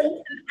me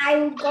safe, I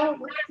will go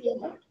with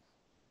you.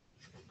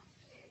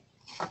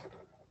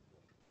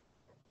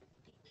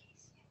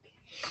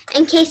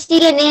 In case you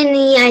get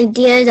any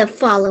ideas of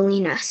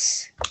following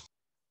us.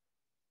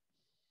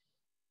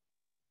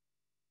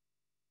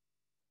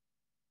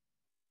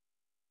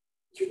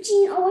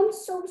 Eugene, oh, I'm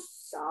so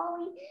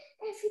sorry.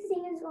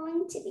 Everything is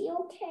going to be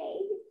okay.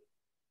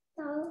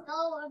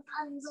 No,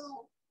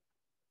 Rapunzel.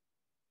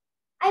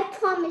 I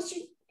promise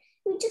you,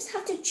 you just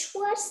have to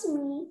trust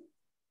me.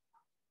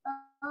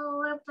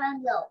 Oh,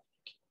 Rapunzel.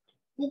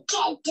 You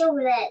can't do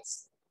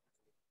this.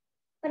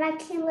 But I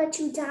can't let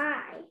you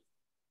die.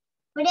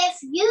 But if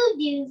you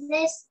do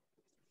this,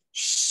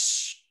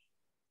 Shh.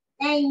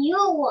 then you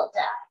will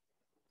die.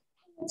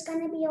 It's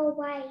gonna be all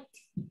right.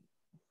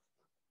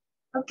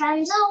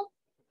 Rapunzel,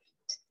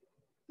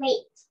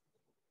 wait.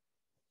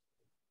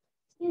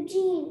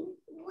 Eugene,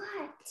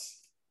 what?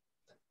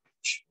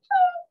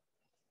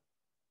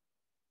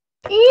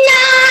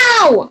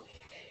 No!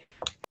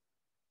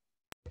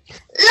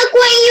 Look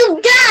what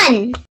you've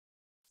done!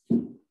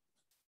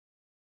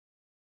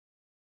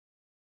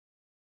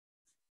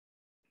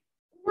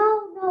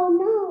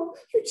 No.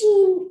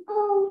 Eugene,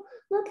 oh,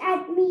 look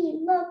at me.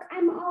 Look,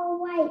 I'm all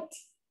white.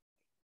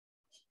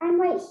 I'm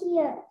right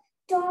here.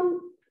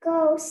 Don't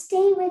go.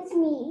 Stay with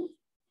me.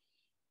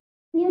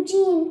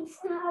 Eugene,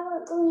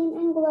 flower, gleam,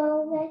 and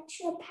glow. Let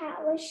your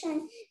power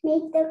shine.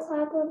 Make the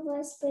clock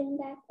reverse. Bring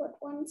back what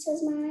once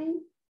was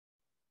mine.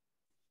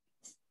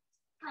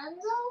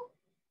 Rapunzel,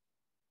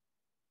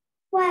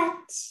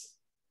 What?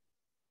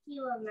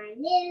 you are my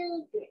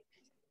little girl.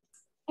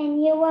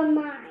 And you are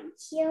mine.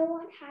 Heal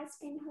what has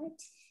been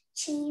hurt.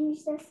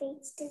 Change the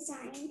fate's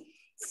design.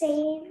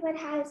 Save what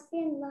has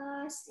been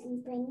lost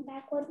and bring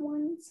back what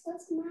once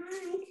was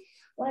mine.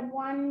 What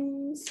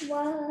once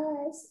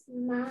was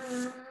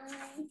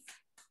mine.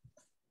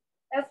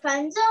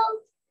 Rapunzel,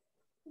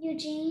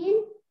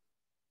 Eugene?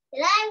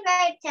 did I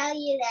ever tell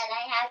you that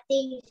I have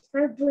things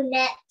for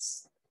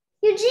brunettes?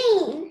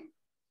 Eugene!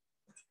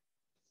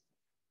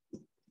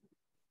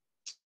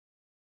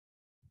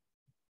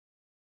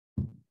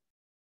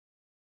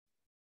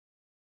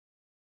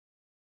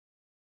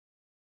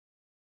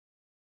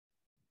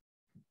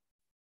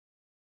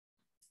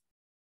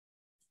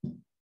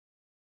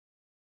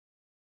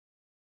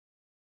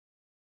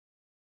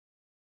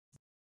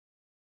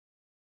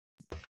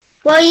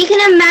 Well, you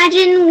can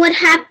imagine what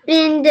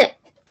happened.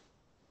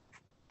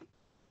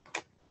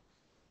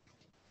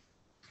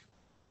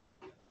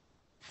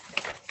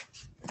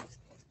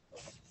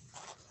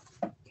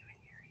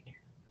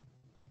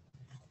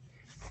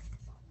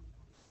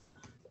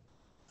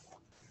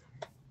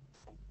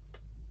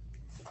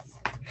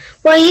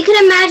 Well, you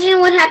can imagine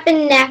what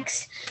happened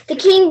next. The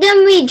kingdom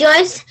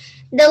rejoiced.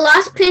 The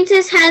lost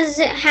princess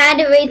had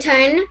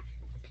returned.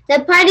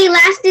 The party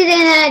lasted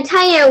an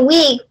entire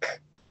week.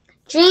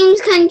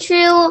 Dreams come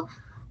true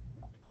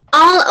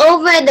all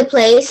over the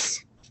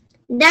place.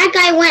 That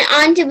guy went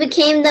on to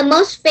become the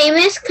most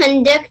famous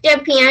conductor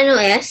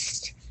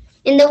pianist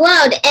in the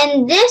world.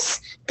 And this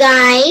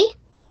guy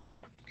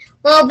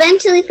will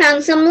eventually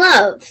find some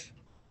love.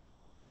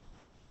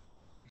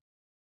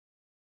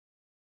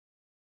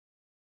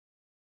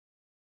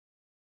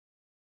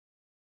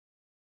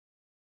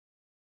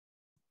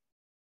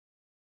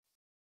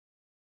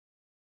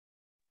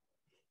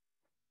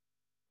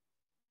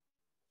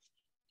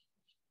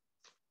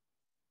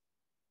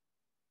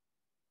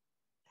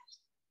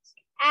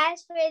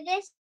 As for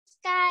this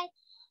guy,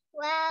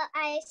 well,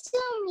 I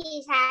assume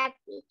he's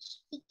happy.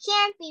 He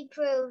can't be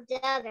proved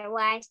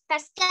otherwise.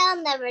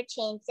 Pascal never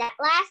changed. At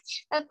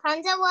last,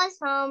 Rapunzel was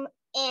home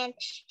and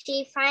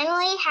she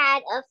finally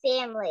had a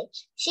family.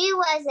 She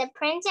was a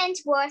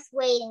princess worth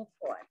waiting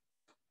for.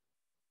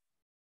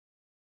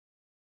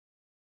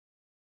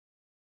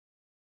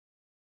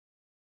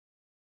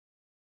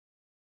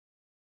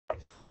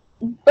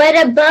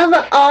 But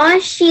above all,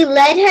 she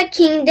led her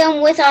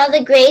kingdom with all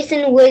the grace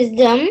and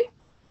wisdom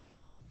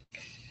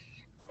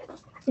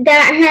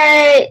that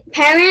her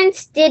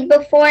parents did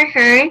before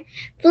her.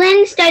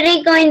 Flynn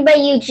started going by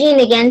Eugene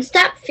again,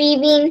 stopped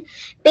Phoebe,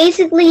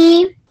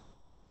 basically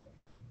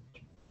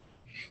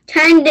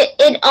turned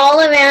it all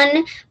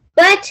around.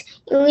 But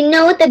we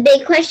know what the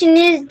big question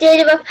is,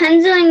 did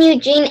Rapunzel and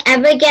Eugene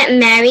ever get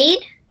married?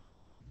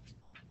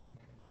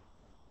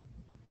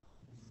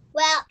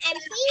 Well, I'm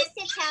pleased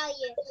to tell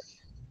you,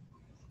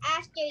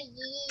 after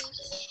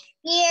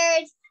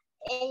years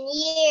and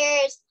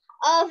years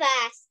of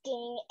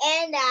asking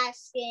and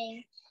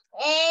asking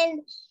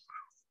and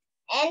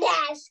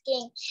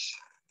asking,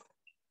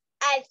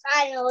 I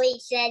finally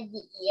said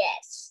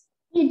yes.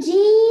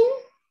 Eugene?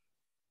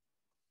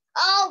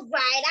 All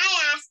right,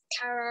 I asked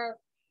her.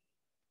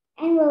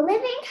 And we're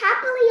living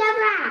happily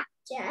ever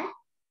after.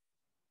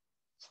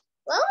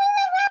 Will we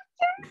live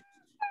after?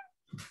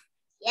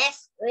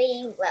 Yes, we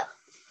will.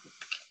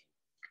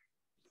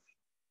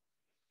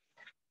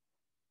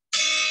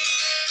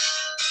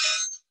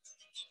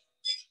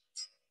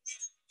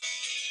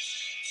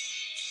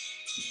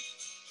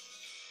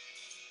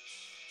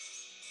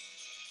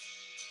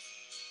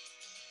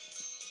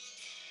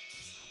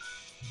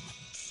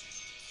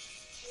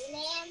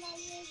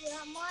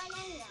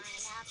 Morning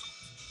lineup.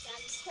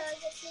 Some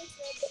with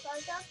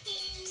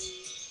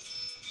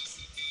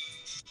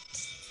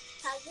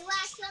cause you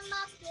wax them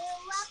up, you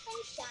up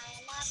and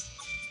shine up.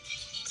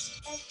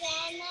 And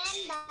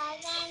by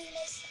then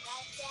it's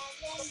like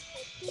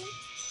 7:50.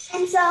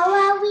 And so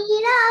I'll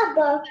read a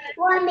book,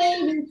 or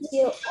maybe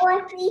 2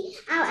 or 3.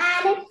 I'll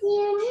add a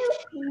few new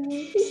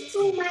pieces to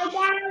my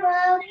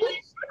gallery.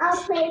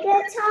 I'll play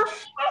guitar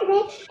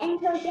and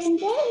cook and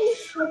bake,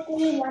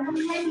 quickly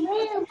wondering when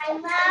will my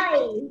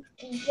life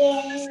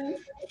begin.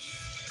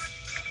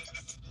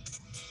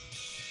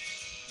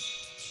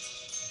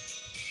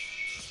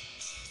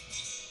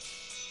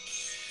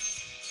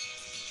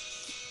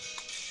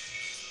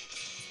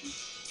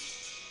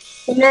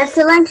 And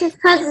after lunch with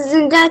puzzles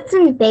and dots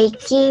and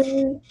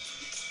baking.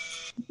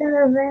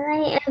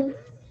 The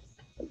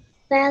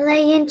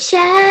ballet and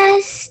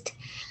chess.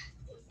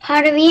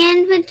 Part of the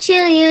end for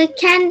chili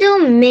candle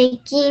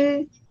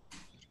making.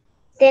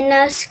 Then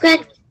I'll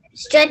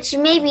stretch,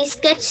 maybe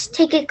sketch,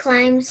 take a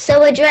climb,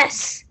 sew a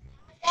dress.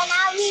 Then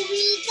I'll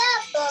reread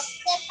the book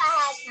if I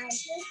have time to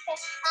spare.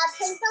 I'll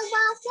paint the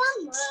wall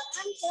somewhere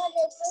until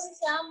it goes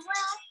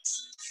somewhere.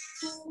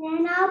 And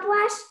then I'll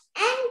brush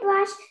and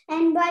brush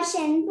and brush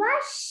and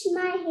brush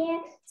my hair,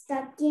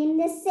 stuck in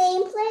the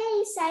same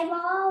place I've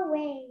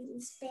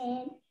always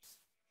been.